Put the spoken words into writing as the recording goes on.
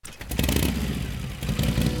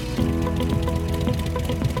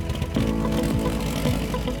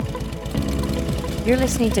You're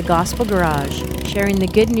listening to Gospel Garage, sharing the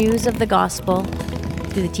good news of the gospel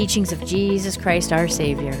through the teachings of Jesus Christ, our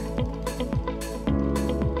Savior. Thank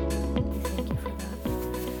you for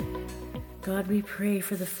that. God, we pray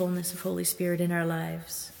for the fullness of Holy Spirit in our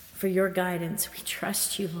lives, for your guidance. We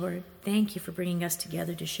trust you, Lord. Thank you for bringing us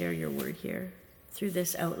together to share your word here through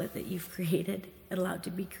this outlet that you've created, allowed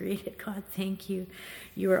to be created. God, thank you.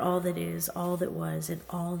 You are all that is, all that was, and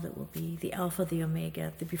all that will be, the Alpha, the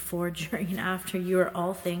Omega, the before, during, and after. You are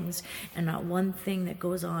all things, and not one thing that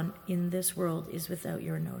goes on in this world is without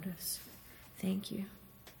your notice. Thank you.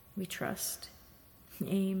 We trust.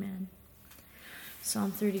 Amen.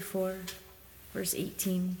 Psalm 34, verse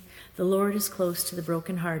 18. The Lord is close to the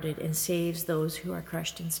brokenhearted and saves those who are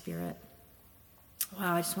crushed in spirit.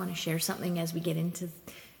 Wow, I just want to share something as we get into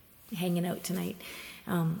hanging out tonight.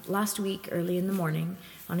 Last week, early in the morning,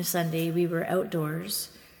 on a Sunday, we were outdoors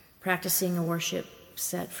practicing a worship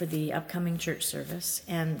set for the upcoming church service,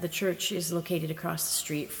 and the church is located across the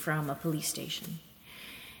street from a police station.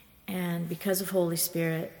 And because of Holy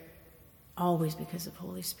Spirit, always because of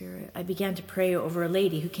Holy Spirit, I began to pray over a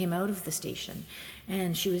lady who came out of the station,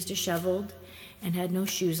 and she was disheveled and had no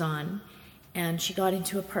shoes on, and she got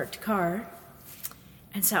into a parked car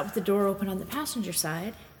and sat with the door open on the passenger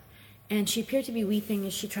side, and she appeared to be weeping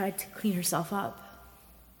as she tried to clean herself up.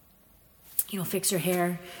 Fix her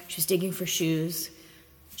hair. She was digging for shoes,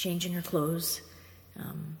 changing her clothes.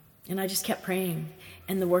 And I just kept praying.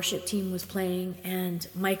 And the worship team was playing, and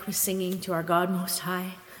Mike was singing to our God Most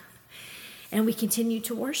High. And we continued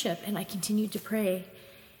to worship, and I continued to pray.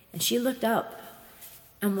 And she looked up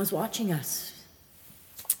and was watching us.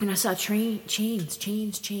 And I saw chains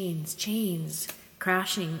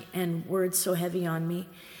crashing, and words so heavy on me.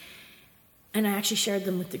 And I actually shared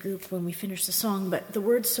them with the group when we finished the song, but the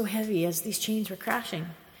words so heavy as these chains were crashing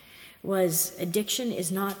was: addiction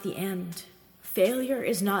is not the end. Failure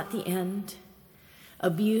is not the end.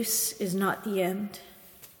 Abuse is not the end.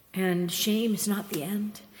 And shame is not the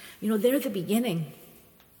end. They're the beginning.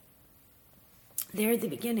 They're the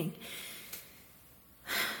beginning.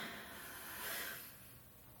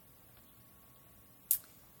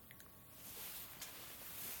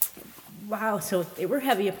 Wow, so they were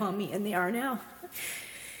heavy upon me, and they are now.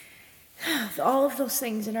 All of those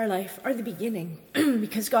things in our life are the beginning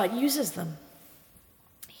because God uses them.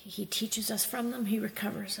 He teaches us from them. He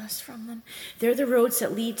recovers us from them. They're the roads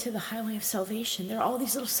that lead to the highway of salvation. They're all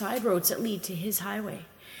these little side roads that lead to his highway.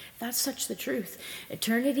 That's such the truth.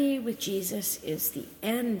 Eternity with Jesus is the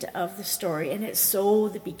end of the story, and it's so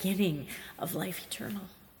the beginning of life eternal.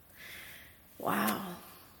 Wow.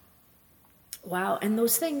 And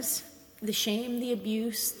those things, the shame, the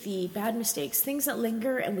abuse, the bad mistakes, things that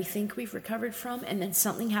linger and we think we've recovered from, and then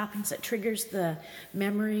something happens that triggers the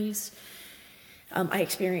memories. I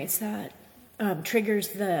experienced that. Triggers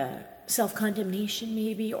the self-condemnation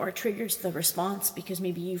maybe, or triggers the response because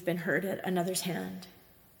maybe you've been hurt at another's hand.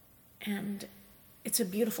 And it's a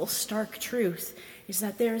beautiful, stark truth, is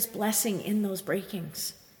that there is blessing in those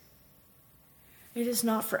breakings. It is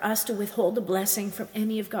not for us to withhold a blessing from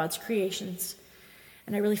any of God's creations.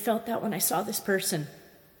 And I really felt that when I saw this person.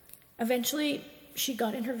 Eventually, she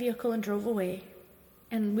got in her vehicle and drove away.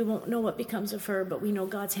 And we won't know what becomes of her, but we know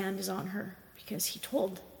God's hand is on her because he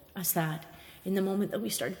told us that in the moment that we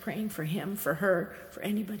started praying for him, for her, for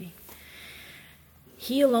anybody.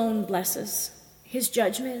 He alone blesses. His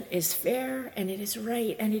judgment is fair, and it is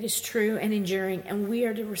right, and it is true and enduring, and we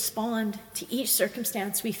are to respond to each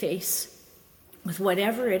circumstance we face with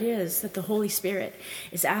whatever it is that the Holy Spirit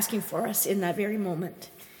is asking for us in that very moment.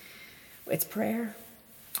 It's prayer,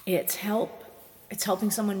 it's help, it's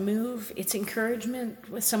helping someone move, it's encouragement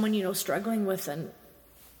with someone, struggling with an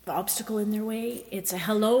obstacle in their way. It's a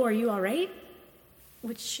hello, are you all right?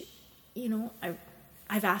 Which,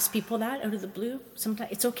 I've asked people that out of the blue.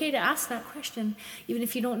 Sometimes it's okay to ask that question, even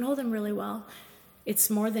if you don't know them really well. It's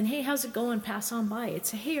more than, hey, how's it going? Pass on by.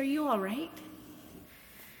 It's a, hey, are you all right?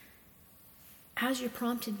 As you're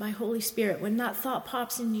prompted by Holy Spirit, when that thought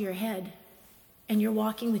pops into your head and you're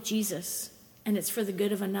walking with Jesus and it's for the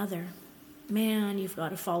good of another, man, you've got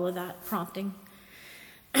to follow that prompting.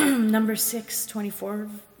 Numbers 6, 24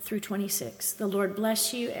 through 26. The Lord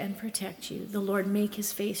bless you and protect you. The Lord make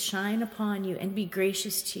his face shine upon you and be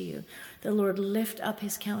gracious to you. The Lord lift up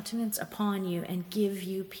his countenance upon you and give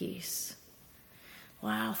you peace.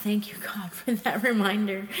 Wow, thank you, God, for that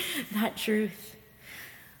reminder, that truth.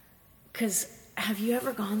 Because have you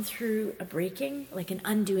ever gone through a breaking, like an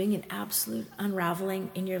undoing, an absolute unraveling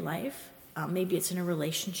in your life? Maybe it's in a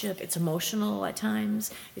relationship, it's emotional at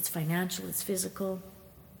times, it's financial, it's physical.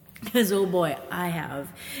 Because, oh boy, I have.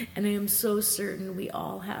 And I am so certain we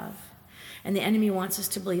all have. And the enemy wants us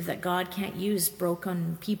to believe that God can't use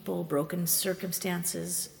broken people, broken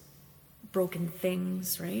circumstances, broken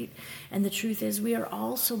things, right? And the truth is we are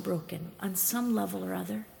all so broken on some level or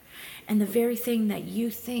other. And the very thing that you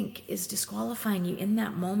think is disqualifying you in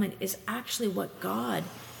that moment is actually what God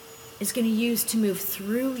is going to use to move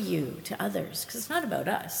through you to others. Because it's not about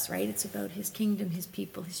us, right? It's about his kingdom, his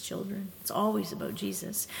people, his children. It's always about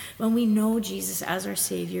Jesus. When we know Jesus as our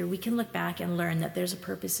Savior, we can look back and learn that there's a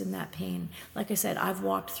purpose in that pain. Like I said, I've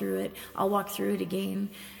walked through it. I'll walk through it again.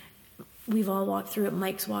 We've all walked through it.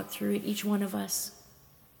 Mike's walked through it. Each one of us.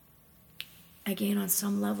 Again, on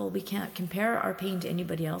some level, we can't compare our pain to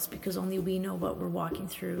anybody else because only we know what we're walking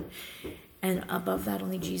through. And above that,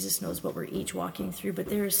 only Jesus knows what we're each walking through. But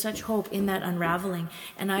there is such hope in that unraveling.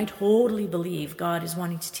 And I totally believe God is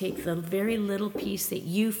wanting to take the very little piece that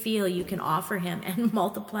you feel you can offer him and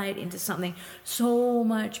multiply it into something so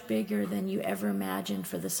much bigger than you ever imagined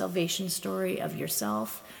for the salvation story of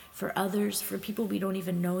yourself, for others, for people we don't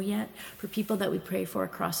even know yet, for people that we pray for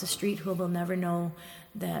across the street who will never know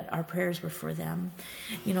that our prayers were for them.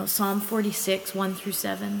 You know, Psalm 46,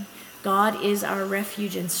 1-7. God is our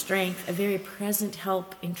refuge and strength, a very present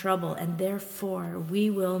help in trouble, and therefore we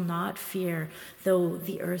will not fear, though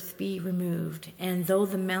the earth be removed, and though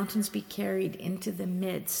the mountains be carried into the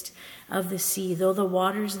midst of the sea, though the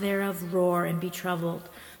waters thereof roar and be troubled,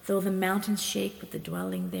 though the mountains shake with the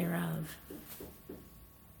dwelling thereof.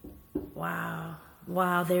 Wow.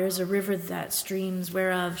 Wow, there is a river that streams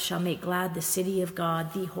whereof shall make glad the city of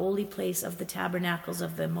God, the holy place of the tabernacles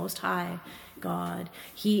of the Most High God.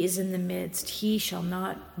 He is in the midst. He shall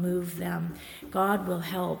not move them. God will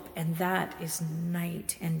help, and that is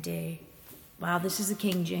night and day. Wow, this is the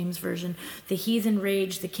King James Version. The heathen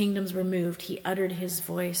raged, the kingdoms were moved. He uttered his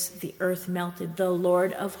voice, the earth melted. The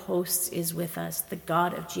Lord of hosts is with us. The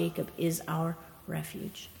God of Jacob is our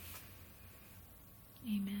refuge.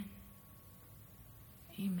 Amen.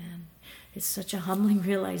 Amen. It's such a humbling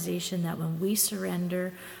realization that when we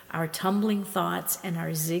surrender our tumbling thoughts and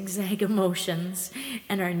our zigzag emotions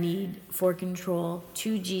and our need for control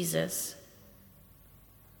to Jesus,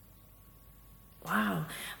 wow,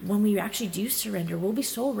 when we actually do surrender, we'll be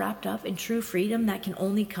so wrapped up in true freedom that can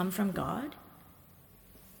only come from God.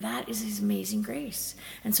 That is his amazing grace.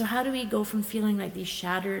 And so how do we go from feeling like these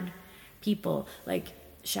shattered people, like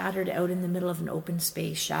shattered out in the middle of an open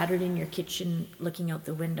space, shattered in your kitchen looking out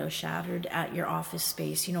the window, shattered at your office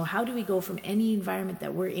space? You know, how do we go from any environment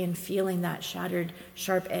that we're in feeling that shattered,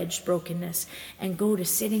 sharp-edged brokenness and go to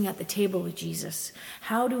sitting at the table with Jesus?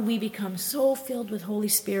 How do we become so filled with Holy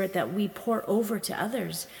Spirit that we pour over to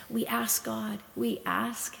others? We ask God. We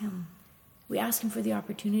ask him. We ask him for the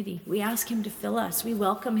opportunity. We ask him to fill us. We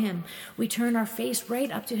welcome him. We turn our face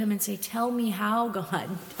right up to him and say, tell me how,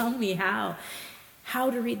 God. Tell me how. How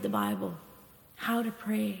to read the Bible, how to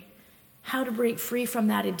pray, how to break free from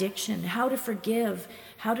that addiction, how to forgive,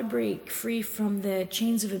 how to break free from the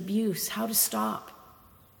chains of abuse, how to stop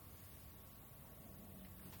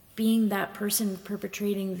being that person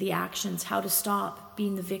perpetrating the actions, how to stop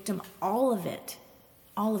being the victim, all of it.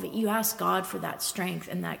 All of it. You ask God for that strength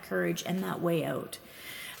and that courage and that way out.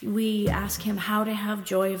 We ask him how to have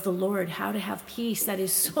joy of the Lord, how to have peace that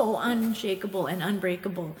is so unshakable and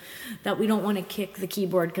unbreakable that we don't want to kick the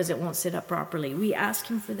keyboard because it won't sit up properly. We ask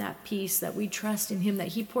him for that peace, that we trust in him, that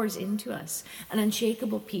he pours into us, an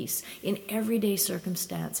unshakable peace in everyday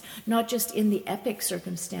circumstance, not just in the epic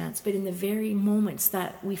circumstance, but in the very moments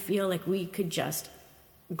that we feel like we could just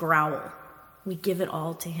growl. We give it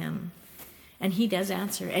all to him. And he does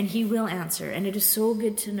answer, and he will answer. And it is so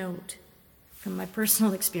good to note from my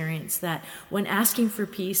personal experience that when asking for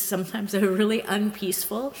peace, sometimes a really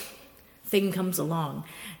unpeaceful thing comes along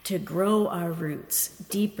to grow our roots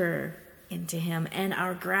deeper into him and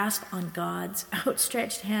our grasp on God's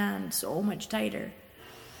outstretched hand so much tighter.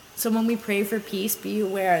 So when we pray for peace, be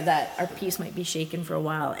aware that our peace might be shaken for a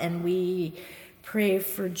while, and we pray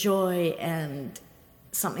for joy and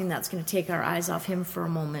something that's going to take our eyes off him for a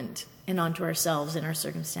moment and onto ourselves, and our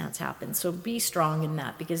circumstance happens. So be strong in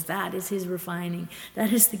that, because that is his refining.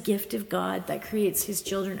 That is the gift of God that creates his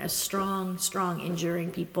children as strong,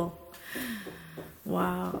 enduring people.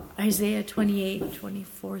 Wow. Isaiah 28,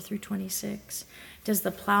 24-26. Does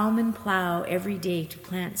the plowman plow every day to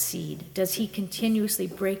plant seed? Does he continuously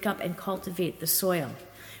break up and cultivate the soil?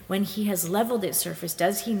 When he has leveled its surface,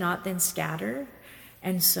 does he not then scatter?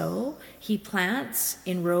 And so he plants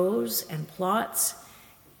in rows and plots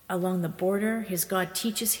along the border. His God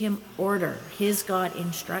teaches him order. His God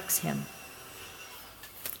instructs him.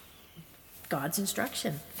 God's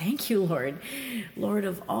instruction. Thank you, Lord. Lord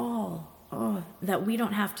of all. that we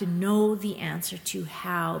don't have to know the answer to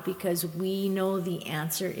how, because we know the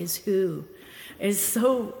answer is who. Is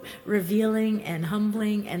so revealing and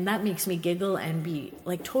humbling, and that makes me giggle and be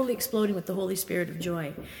like totally exploding with the Holy Spirit of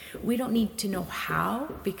joy. We don't need to know how,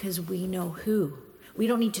 because we know who. We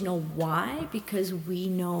don't need to know why, because we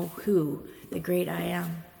know who, the great I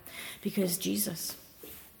am. Because Jesus.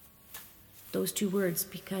 Those two words,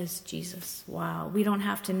 because Jesus. Wow. We don't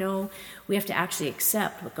have to know. We have to actually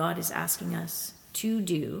accept what God is asking us to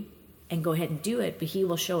do and go ahead and do it, but he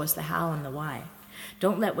will show us the how and the why.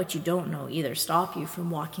 Don't let what you don't know either stop you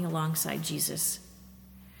from walking alongside Jesus.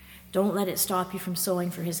 Don't let it stop you from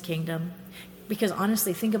sowing for his kingdom. Because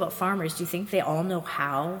honestly, think about farmers. Do you think they all know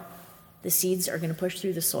how the seeds are going to push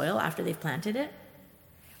through the soil after they've planted it?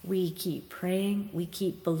 We keep praying. We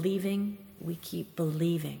keep believing. We keep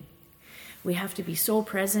believing. We have to be so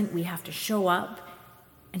present. We have to show up.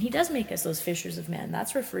 And he does make us those fishers of men.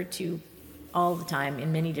 That's referred to all the time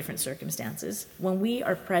in many different circumstances. When we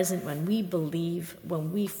are present, when we believe,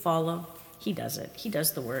 when we follow, he does it. He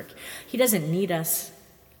does the work. He doesn't need us.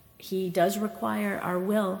 He does require our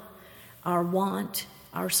will, our want,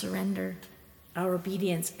 our surrender, our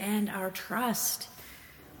obedience, and our trust.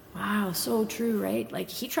 Wow, so true, right? Like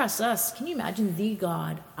he trusts us. Can you imagine the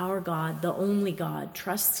God, our God, the only God,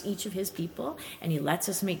 trusts each of his people, and he lets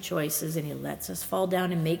us make choices, and he lets us fall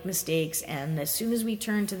down and make mistakes, and as soon as we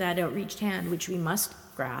turn to that outreached hand, which we must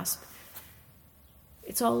grasp,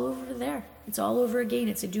 it's all over there. It's all over again.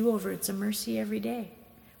 It's a do-over. It's a mercy every day.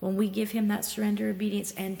 When we give him that surrender,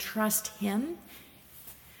 obedience, and trust him,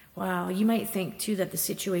 wow, you might think too that the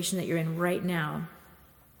situation that you're in right now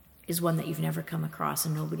is one that you've never come across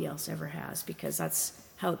and nobody else ever has, because that's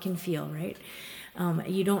how it can feel, right?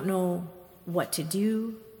 You don't know what to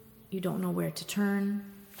do. You don't know where to turn.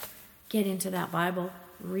 Get into that Bible.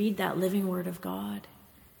 Read that living word of God.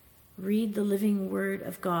 Read the living word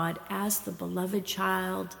of God as the beloved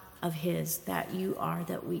child of his that you are,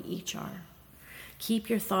 that we each are. Keep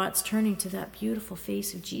your thoughts turning to that beautiful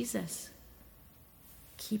face of Jesus.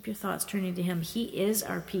 Keep your thoughts turning to him. He is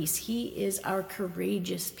our peace. He is our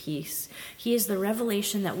courageous peace. He is the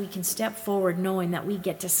revelation that we can step forward knowing that we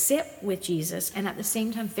get to sit with Jesus and at the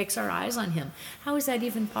same time fix our eyes on him. How is that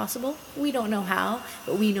even possible? We don't know how,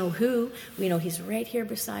 but we know who. We know he's right here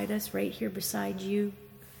beside us, right here beside you,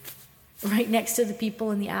 right next to the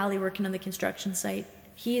people in the alley working on the construction site.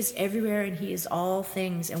 He is everywhere and he is all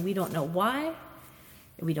things, and we don't know why,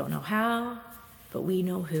 we don't know how, but we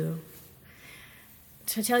know who.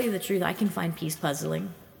 To tell you the truth, I can find peace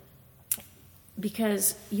puzzling,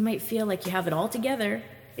 because you might feel like you have it all together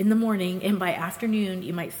in the morning, and by afternoon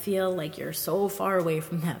you might feel like you're so far away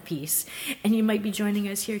from that peace. And you might be joining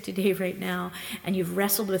us here today right now, and you've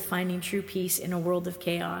wrestled with finding true peace in a world of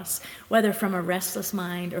chaos, whether from a restless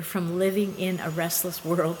mind or from living in a restless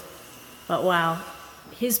world. But wow,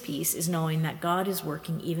 his peace is knowing that God is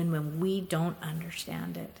working even when we don't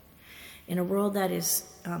understand it. In a world that is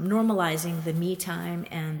normalizing the me time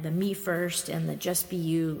and the me first and the just be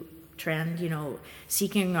you trend,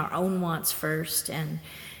 seeking our own wants first, and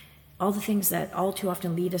all the things that all too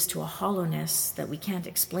often lead us to a hollowness that we can't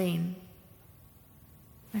explain.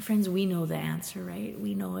 My friends, we know the answer, right?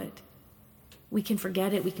 We know it. We can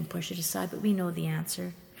forget it, we can push it aside, but we know the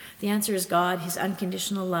answer. The answer is God, his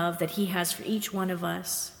unconditional love that he has for each one of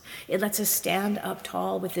us. It lets us stand up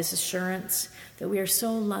tall with this assurance that we are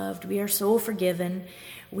so loved, we are so forgiven,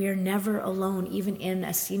 we are never alone, even in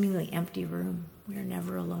a seemingly empty room. We are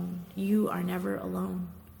never alone. You are never alone.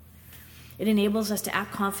 It enables us to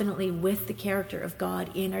act confidently with the character of God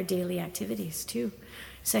in our daily activities too.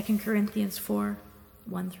 2 Corinthians 4,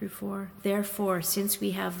 1-4. Therefore, since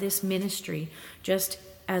we have this ministry, just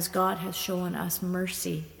as God has shown us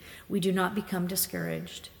mercy, we do not become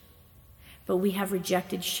discouraged. But we have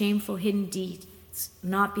rejected shameful hidden deeds,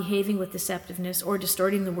 not behaving with deceptiveness or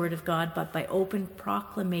distorting the word of God, but by open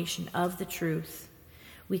proclamation of the truth,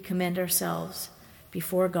 we commend ourselves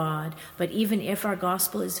before God. But even if our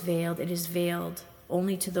gospel is veiled, it is veiled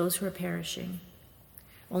only to those who are perishing,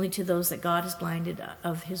 only to those that God has blinded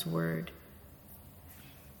of his word.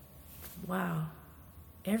 Wow.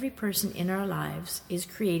 Every person in our lives is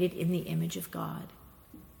created in the image of God.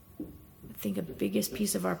 I think a biggest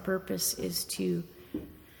piece of our purpose is to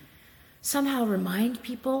somehow remind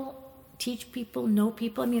people, teach people, know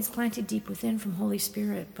people. It's planted deep within from Holy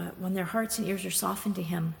Spirit, but when their hearts and ears are softened to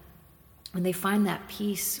him, when they find that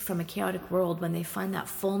peace from a chaotic world, when they find that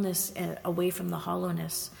fullness away from the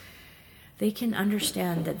hollowness, they can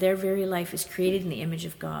understand that their very life is created in the image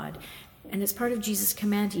of God. And it's part of Jesus'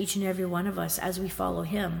 command to each and every one of us as we follow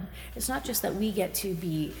him. It's not just that we get to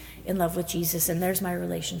be in love with Jesus and there's my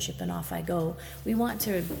relationship and off I go. We want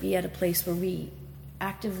to be at a place where we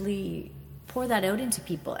actively pour that out into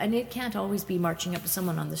people. And it can't always be marching up to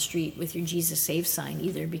someone on the street with your Jesus Save sign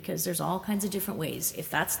either, because there's all kinds of different ways. If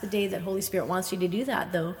that's the day that Holy Spirit wants you to do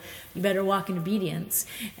that, though, you better walk in obedience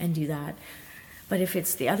and do that. But if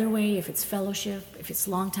it's the other way, if it's fellowship, if it's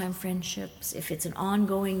long-time friendships, if it's an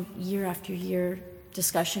ongoing year after year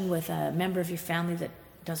discussion with a member of your family that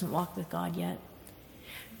doesn't walk with God yet,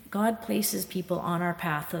 God places people on our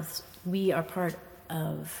path. We are part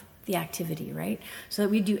of the activity, right? So that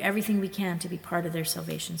we do everything we can to be part of their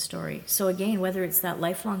salvation story. So again, whether it's that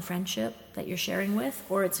lifelong friendship that you're sharing with,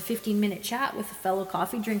 or it's a 15-minute chat with a fellow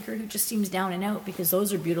coffee drinker who just seems down and out, because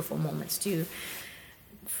those are beautiful moments too.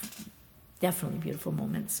 Definitely beautiful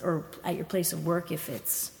moments. Or at your place of work if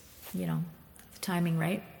it's, the timing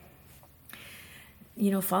right.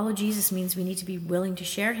 Follow Jesus means we need to be willing to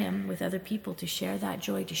share him with other people, to share that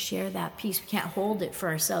joy, to share that peace. We can't hold it for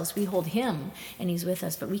ourselves. We hold him and he's with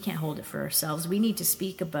us, but we can't hold it for ourselves. We need to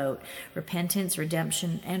speak about repentance,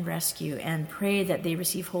 redemption, and rescue, and pray that they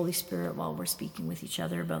receive Holy Spirit while we're speaking with each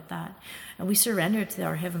other about that. And we surrender to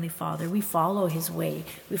our Heavenly Father. We follow his way.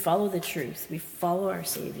 We follow the truth. We follow our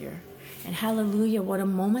Savior. And hallelujah, what a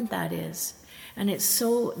moment that is. And it's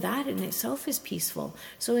so, that in itself is peaceful.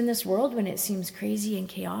 So in this world when it seems crazy and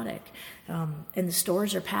chaotic, and the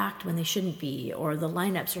stores are packed when they shouldn't be, or the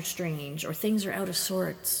lineups are strange, or things are out of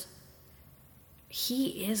sorts,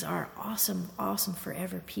 he is our awesome, awesome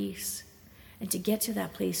forever peace. And to get to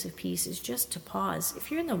that place of peace is just to pause. If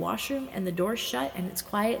you're in the washroom and the door's shut and it's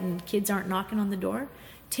quiet and kids aren't knocking on the door,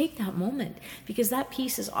 take that moment, because that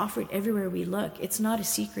peace is offered everywhere we look. It's not a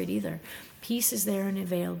secret either. Peace is there and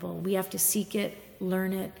available. We have to seek it,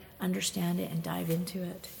 learn it, understand it, and dive into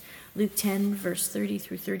it. Luke 10, verse 30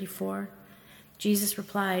 through 34. Jesus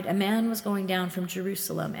replied, "A man was going down from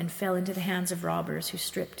Jerusalem and fell into the hands of robbers, who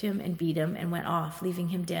stripped him and beat him and went off, leaving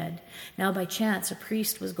him dead. Now by chance a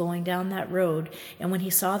priest was going down that road, and when he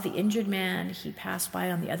saw the injured man, he passed by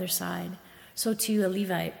on the other side. So too a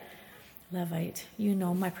Levite,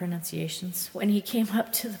 my pronunciations. When he came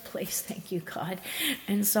up to the place, thank you, God,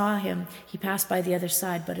 and saw him, he passed by the other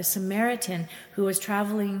side. But a Samaritan who was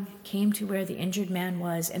traveling came to where the injured man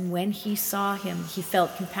was, and when he saw him, he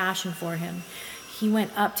felt compassion for him. He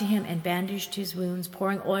went up to him and bandaged his wounds,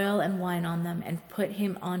 pouring oil and wine on them, and put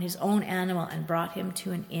him on his own animal and brought him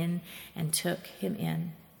to an inn and took him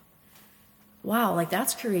in." Wow,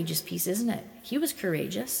 that's courageous peace, isn't it? He was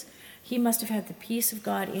courageous. He must have had the peace of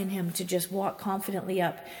God in him to just walk confidently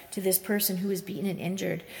up to this person who was beaten and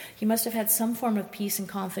injured. He must have had some form of peace and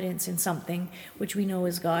confidence in something, which we know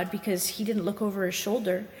is God, because he didn't look over his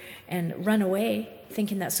shoulder and run away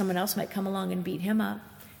thinking that someone else might come along and beat him up.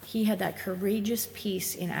 He had that courageous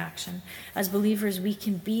peace in action. As believers, we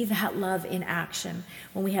can be that love in action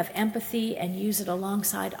when we have empathy and use it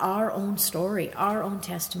alongside our own story, our own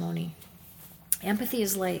testimony. Empathy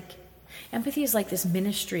is like this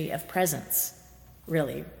ministry of presence,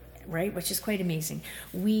 really, right? Which is quite amazing.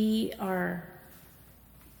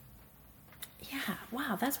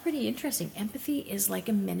 That's pretty interesting. Empathy is like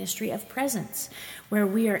a ministry of presence, where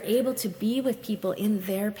we are able to be with people in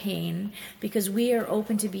their pain because we are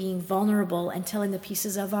open to being vulnerable and telling the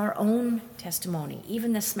pieces of our own testimony,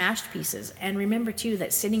 even the smashed pieces. And remember, too,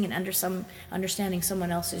 that sitting and understanding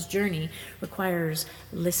someone else's journey requires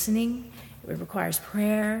listening, it requires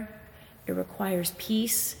prayer, it requires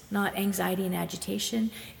peace, not anxiety and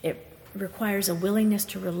agitation. It requires a willingness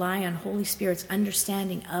to rely on Holy Spirit's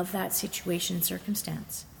understanding of that situation and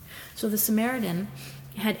circumstance. So the Samaritan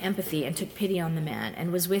had empathy and took pity on the man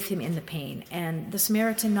and was with him in the pain. And the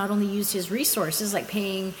Samaritan not only used his resources, like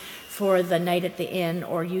paying for the night at the inn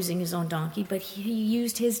or using his own donkey, but he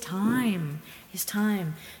used his time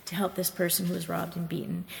to help this person who was robbed and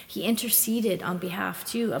beaten. He interceded on behalf,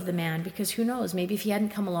 too, of the man, because who knows, maybe if he hadn't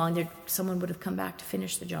come along, someone would have come back to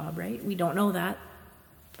finish the job, right? We don't know that,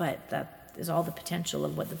 but that is all the potential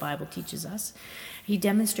of what the Bible teaches us. He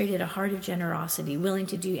demonstrated a heart of generosity, willing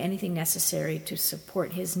to do anything necessary to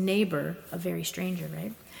support his neighbor, a very stranger,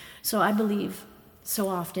 right? So I believe so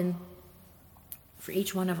often for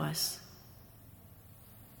each one of us,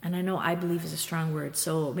 and I know "I believe" is a strong word,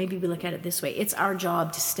 so maybe we look at it this way. It's our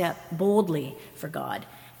job to step boldly for God,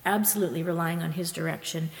 absolutely relying on his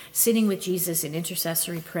direction, sitting with Jesus in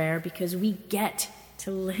intercessory prayer, because we get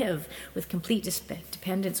to live with complete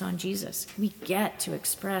dependence on Jesus. We get to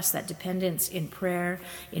express that dependence in prayer,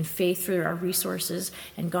 in faith for our resources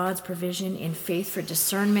and God's provision, in faith for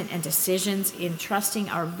discernment and decisions, in trusting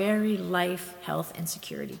our very life, health, and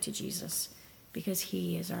security to Jesus. Because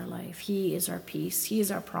he is our life. He is our peace. He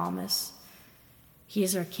is our promise. He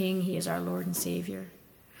is our King. He is our Lord and Savior.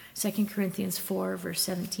 2 Corinthians 4, verse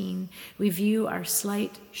 17, we view our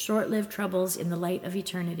slight, short-lived troubles in the light of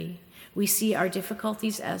eternity. We see our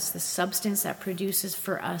difficulties as the substance that produces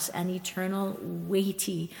for us an eternal,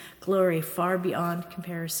 weighty glory far beyond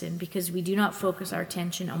comparison, because we do not focus our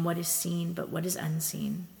attention on what is seen, but what is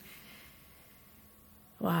unseen.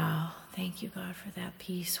 Wow, thank you, God, for that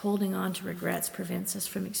peace. Holding on to regrets prevents us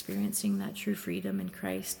from experiencing that true freedom in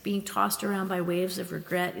Christ. Being tossed around by waves of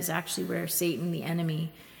regret is actually where Satan, the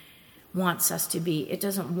enemy, wants us to be. It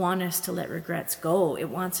doesn't want us to let regrets go. It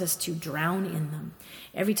wants us to drown in them.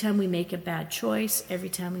 Every time we make a bad choice, every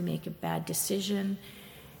time we make a bad decision,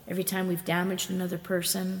 every time we've damaged another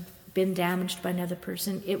person, been damaged by another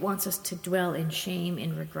person, it wants us to dwell in shame,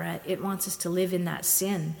 in regret. It wants us to live in that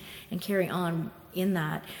sin and carry on in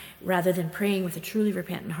that, rather than praying with a truly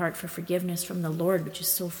repentant heart for forgiveness from the Lord, which is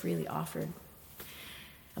so freely offered.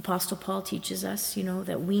 Apostle Paul teaches us,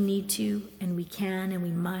 that we need to, and we can, and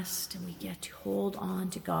we must, and we get to hold on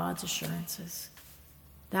to God's assurances.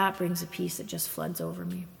 That brings a peace that just floods over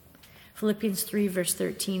me. Philippians 3, verse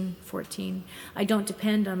 13, 14. I don't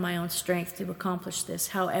depend on my own strength to accomplish this.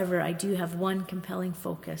 However, I do have one compelling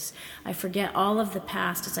focus. I forget all of the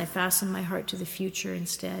past as I fasten my heart to the future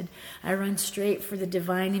instead. I run straight for the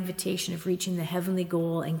divine invitation of reaching the heavenly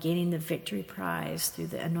goal and gaining the victory prize through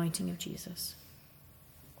the anointing of Jesus.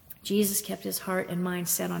 Jesus kept his heart and mind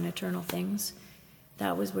set on eternal things.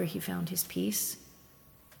 That was where he found his peace.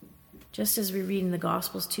 Just as we read in the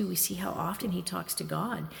Gospels too, we see how often he talks to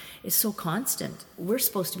God. It's so constant. We're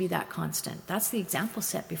supposed to be that constant. That's the example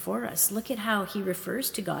set before us. Look at how he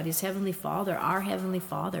refers to God, his heavenly Father, our heavenly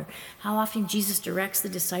Father. How often Jesus directs the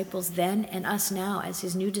disciples then and us now as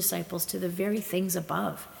his new disciples to the very things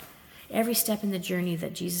above. Every step in the journey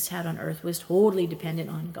that Jesus had on earth was totally dependent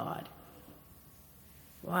on God.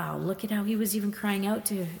 Wow, look at how he was even crying out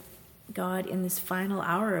to God in this final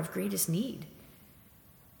hour of greatest need.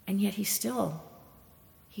 And yet he still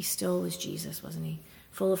was Jesus, wasn't he?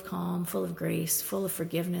 Full of calm, full of grace, full of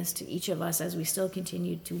forgiveness to each of us as we still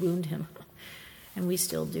continued to wound him. And we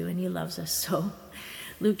still do, and he loves us so.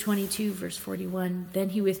 Luke 22, verse 41, then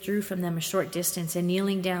he withdrew from them a short distance, and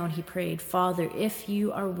kneeling down, he prayed, Father, if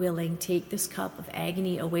you are willing, take this cup of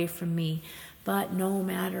agony away from me. But no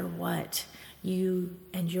matter what, you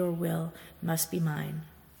and your will must be mine.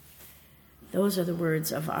 Those are the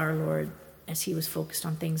words of our Lord as he was focused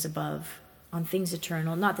on things above, on things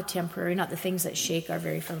eternal, not the temporary, not the things that shake our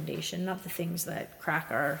very foundation, not the things that crack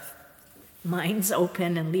our minds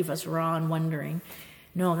open and leave us raw and wondering.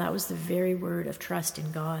 No, that was the very word of trust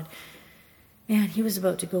in God. Man, he was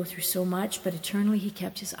about to go through so much, but eternally he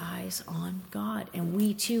kept his eyes on God. And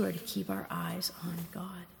we too are to keep our eyes on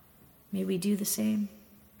God. May we do the same.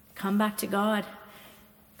 Come back to God.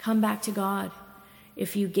 Come back to God.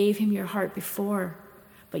 If you gave him your heart before,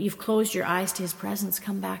 but you've closed your eyes to his presence,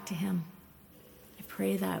 come back to him. I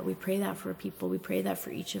pray that. We pray that for people. We pray that for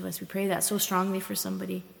each of us. We pray that so strongly for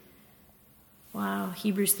somebody. Wow.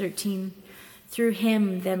 Hebrews 13. Through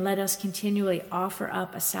him, then, let us continually offer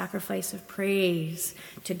up a sacrifice of praise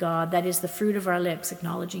to God. That is the fruit of our lips,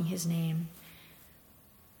 acknowledging his name.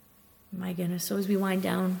 My goodness. So as we wind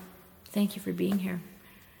down, thank you for being here.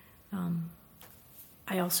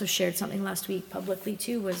 I also shared something last week publicly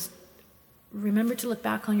too, was remember to look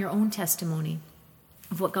back on your own testimony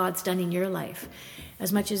of what God's done in your life.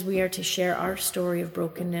 As much as we are to share our story of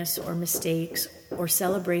brokenness or mistakes or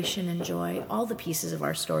celebration and joy, all the pieces of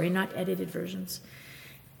our story, not edited versions,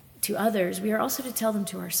 to others, we are also to tell them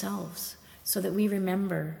to ourselves so that we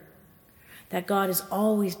remember that God has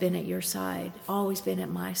always been at your side, always been at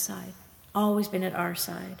my side, always been at our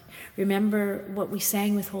side. Remember what we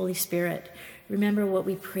sang with Holy Spirit. Remember what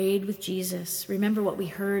we prayed with Jesus. Remember what we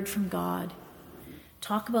heard from God.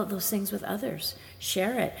 Talk about those things with others.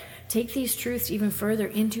 Share it. Take these truths even further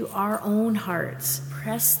into our own hearts.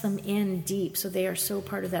 Press them in deep so they are so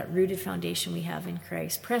part of that rooted foundation we have in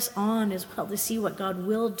Christ. Press on as well to see what God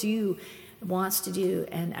will do, wants to do,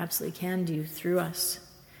 and absolutely can do through us.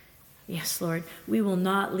 Yes, Lord, we will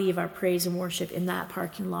not leave our praise and worship in that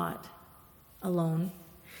parking lot alone.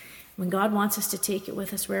 When God wants us to take it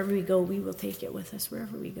with us wherever we go, we will take it with us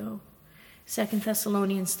wherever we go. 2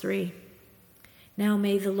 Thessalonians 3. Now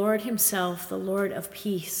may the Lord himself, the Lord of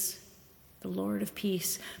peace, the Lord of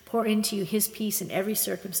peace, pour into you his peace in every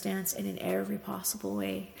circumstance and in every possible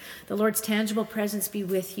way. The Lord's tangible presence be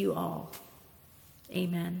with you all.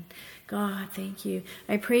 Amen. God, thank you.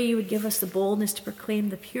 I pray you would give us the boldness to proclaim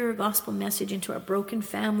the pure gospel message into our broken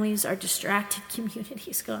families, our distracted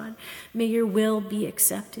communities, God. May your will be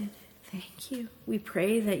accepted. Thank you. We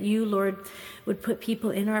pray that you, Lord, would put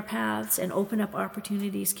people in our paths and open up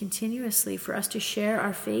opportunities continuously for us to share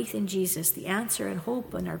our faith in Jesus, the answer and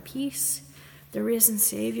hope and our peace. The risen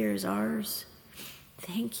Savior is ours.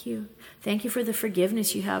 Thank you. Thank you for the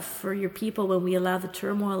forgiveness you have for your people when we allow the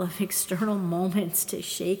turmoil of external moments to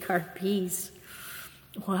shake our peace.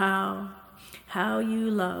 Wow. How you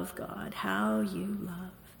love, God. How you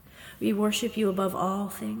love. We worship you above all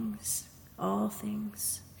things. All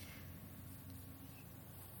things.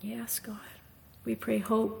 Yes, God. We pray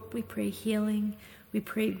hope. We pray healing. We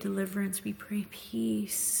pray deliverance. We pray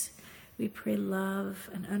peace. We pray love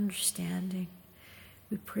and understanding.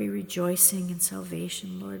 We pray rejoicing and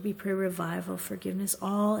salvation, Lord. We pray revival, forgiveness,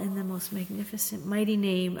 all in the most magnificent, mighty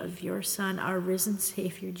name of your Son, our risen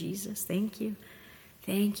Savior, Jesus. Thank you.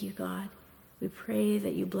 Thank you, God. We pray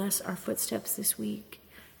that you bless our footsteps this week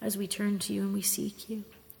as we turn to you and we seek you.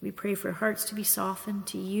 We pray for hearts to be softened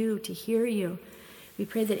to you, to hear you. We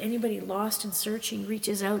pray that anybody lost and searching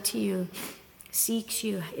reaches out to you, seeks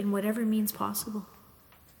you in whatever means possible,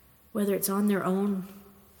 whether it's on their own,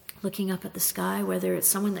 looking up at the sky, whether it's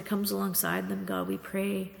someone that comes alongside them. God, we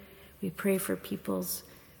pray for people's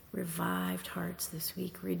revived hearts this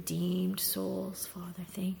week, redeemed souls, Father.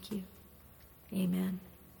 Thank you. Amen.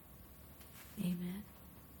 Amen.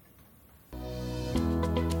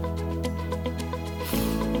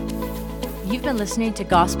 You've been listening to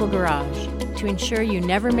Gospel Garage. To ensure you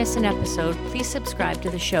never miss an episode, please subscribe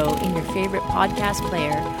to the show in your favorite podcast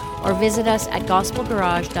player or visit us at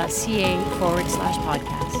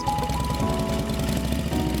gospelgarage.ca/podcast.